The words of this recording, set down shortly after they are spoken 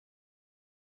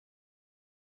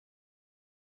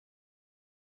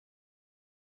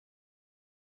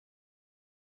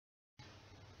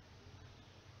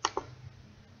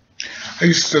I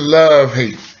used to love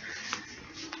hate.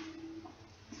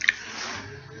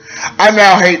 I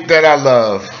now hate that I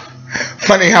love.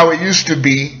 Funny how it used to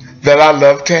be that I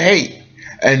loved to hate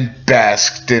and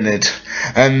basked in it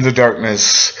and the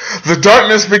darkness. The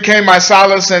darkness became my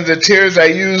solace and the tears I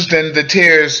used and the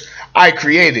tears I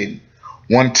created.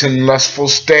 Wanton lustful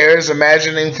stares,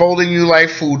 imagining folding you like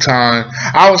futon.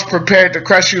 I was prepared to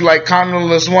crush you like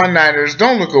condolence one-nighters.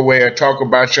 Don't look away or talk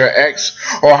about your ex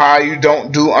or how you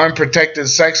don't do unprotected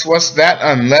sex. What's that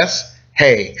unless?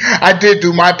 Hey, I did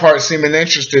do my part seeming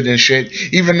interested in shit,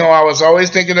 even though I was always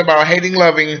thinking about hating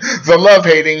loving, the love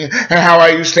hating, and how I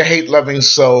used to hate loving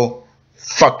so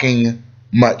fucking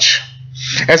much.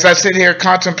 As I sit here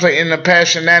contemplating the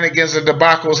past shenanigans and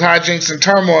debacles, hijinks, and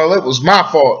turmoil, it was my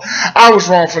fault. I was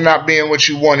wrong for not being what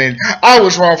you wanted. I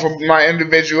was wrong for my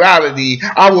individuality.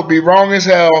 I would be wrong as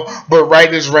hell, but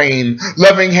right as rain.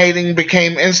 Loving, hating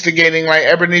became instigating like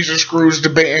Ebenezer Scrooge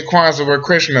debating Kwanzaa with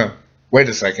Krishna. Wait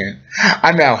a second.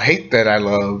 I now hate that I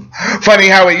love. Funny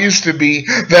how it used to be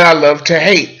that I loved to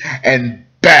hate and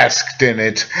basked in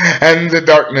it, and the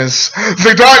darkness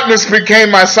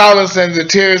became my solace, and the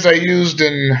tears I used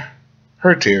in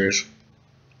her tears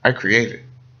I created.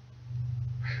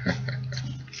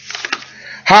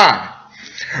 Hi,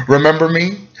 remember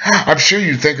me? I'm sure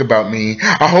you think about me.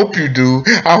 I hope you do.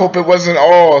 I hope it wasn't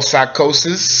all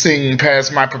psychosis, seeing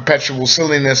past my perpetual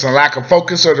silliness and lack of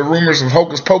focus, or the rumors of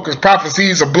hocus pocus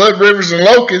prophecies of blood rivers and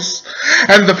locusts,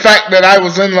 and the fact that I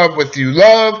was in love with you.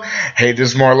 Love, hate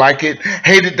is more like it.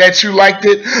 Hated that you liked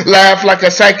it. Laugh like a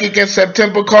psychic in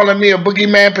September, calling me a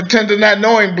boogeyman, pretending not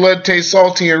knowing blood tastes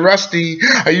salty and rusty.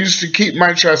 I used to keep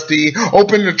my trusty,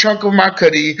 open the trunk of my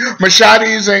cutty,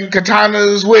 machetes and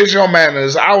katanas, where's your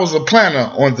manners? I was a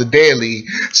planner on the daily,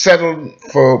 settled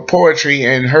for poetry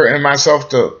and hurting myself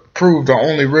to prove the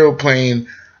only real pain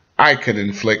I could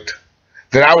inflict.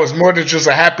 That I was more than just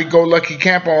a happy-go-lucky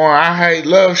camper on I hate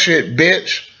love shit,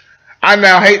 bitch. I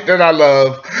now hate that I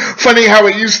love. Funny how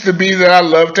it used to be that I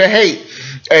loved to hate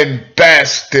and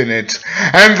basked in it.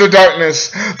 And the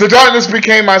darkness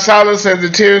became my solace, and the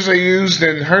tears I used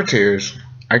in her tears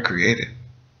I created.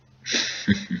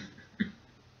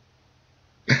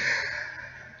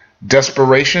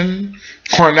 Desperation,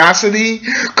 hornosity,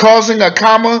 causing a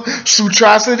comma,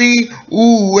 sutrosity,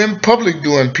 ooh, in public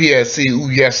doing PSC,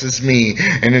 ooh, yes, it's me,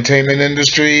 entertainment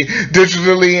industry,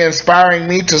 digitally inspiring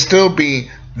me to still be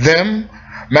them,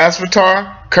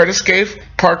 Masvitar, Curtis Scaife,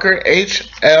 Parker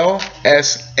HLSN.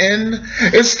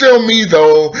 It's still me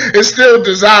though. It's still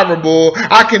desirable.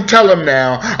 I can tell him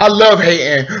now. I love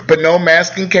hating, but no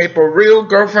mask and cape, a real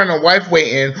girlfriend or wife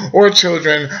waiting, or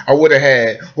children I would have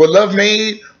had. What love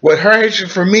made, what her hatred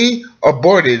for me,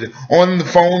 aborted. On the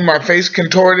phone, my face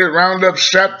contorted, round up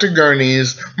strapped to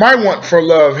gurneys. My want for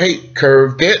love, hate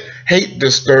curved it, hate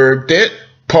disturbed it,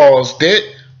 paused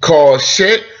it, caused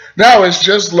shit. Now it's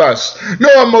just lust.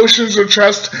 No emotions or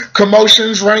trust,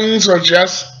 commotions, rings, or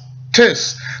just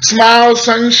tiss. Smiles,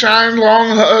 sunshine,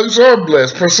 long hugs, or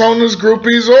bliss. Personas,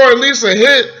 groupies, or at least a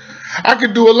hit. I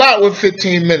could do a lot with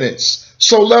 15 minutes.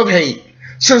 So love hate.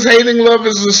 Since hating love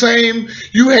is the same,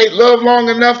 you hate love long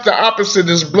enough, the opposite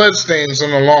is bloodstains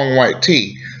on a long white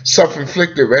tee.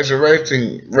 Self-inflicted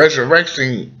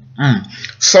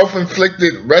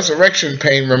self-inflicted resurrection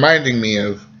pain reminding me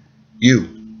of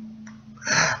you.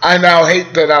 I now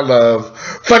hate that I love.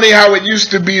 Funny how it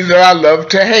used to be that I loved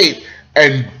to hate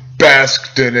and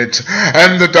basked in it.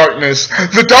 And the darkness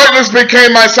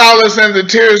became my solace, and the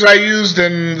tears I used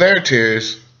in their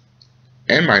tears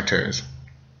and my tears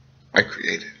I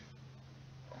created.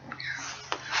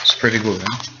 It's pretty good,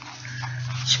 huh?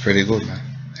 It's pretty good, man.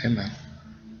 Hey, man.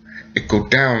 It go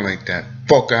down like that.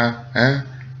 Fucker, huh?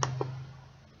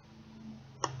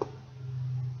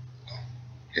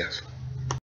 Yes.